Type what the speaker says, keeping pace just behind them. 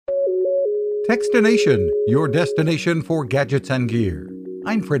Techstination, your destination for gadgets and gear.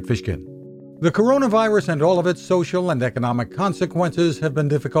 I'm Fred Fishkin. The coronavirus and all of its social and economic consequences have been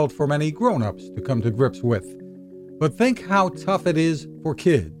difficult for many grown-ups to come to grips with. But think how tough it is for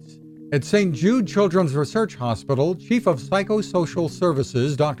kids. At St. Jude Children's Research Hospital, Chief of Psychosocial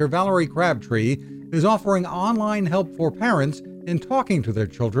Services Dr. Valerie Crabtree is offering online help for parents in talking to their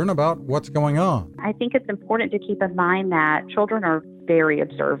children about what's going on. I think it's important to keep in mind that children are very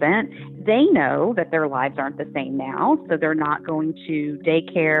observant. They know that their lives aren't the same now, so they're not going to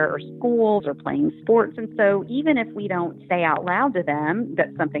daycare or schools or playing sports. And so even if we don't say out loud to them that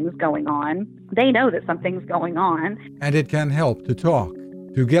something's going on, they know that something's going on. And it can help to talk.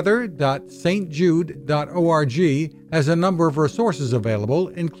 Together.stjude.org has a number of resources available,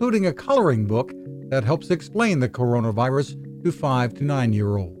 including a coloring book that helps explain the coronavirus to 5 to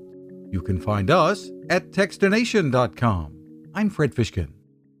 9-year-olds. You can find us at Techstination.com. I'm Fred Fishkin.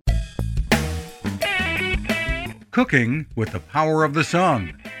 Cooking with the power of the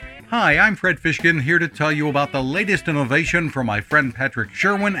sun. Hi, I'm Fred Fishkin, here to tell you about the latest innovation from my friend Patrick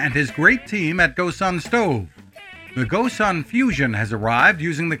Sherwin and his great team at GoSun Stove. The GoSun Fusion has arrived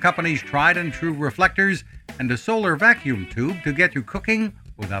using the company's tried and true reflectors and a solar vacuum tube to get you cooking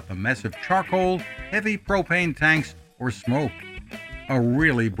without the mess of charcoal, heavy propane tanks, or smoke. A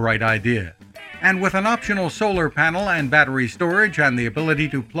really bright idea. And with an optional solar panel and battery storage and the ability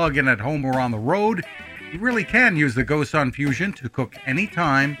to plug in at home or on the road, you really can use the GoSun Fusion to cook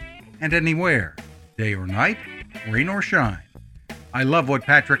anytime and anywhere, day or night, rain or shine. I love what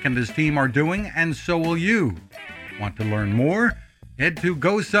Patrick and his team are doing, and so will you. Want to learn more? Head to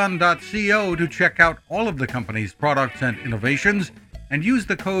gosun.co to check out all of the company's products and innovations and use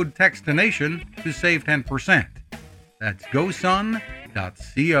the code TEXTINATION to save 10%. That's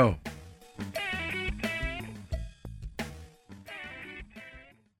gosun.co.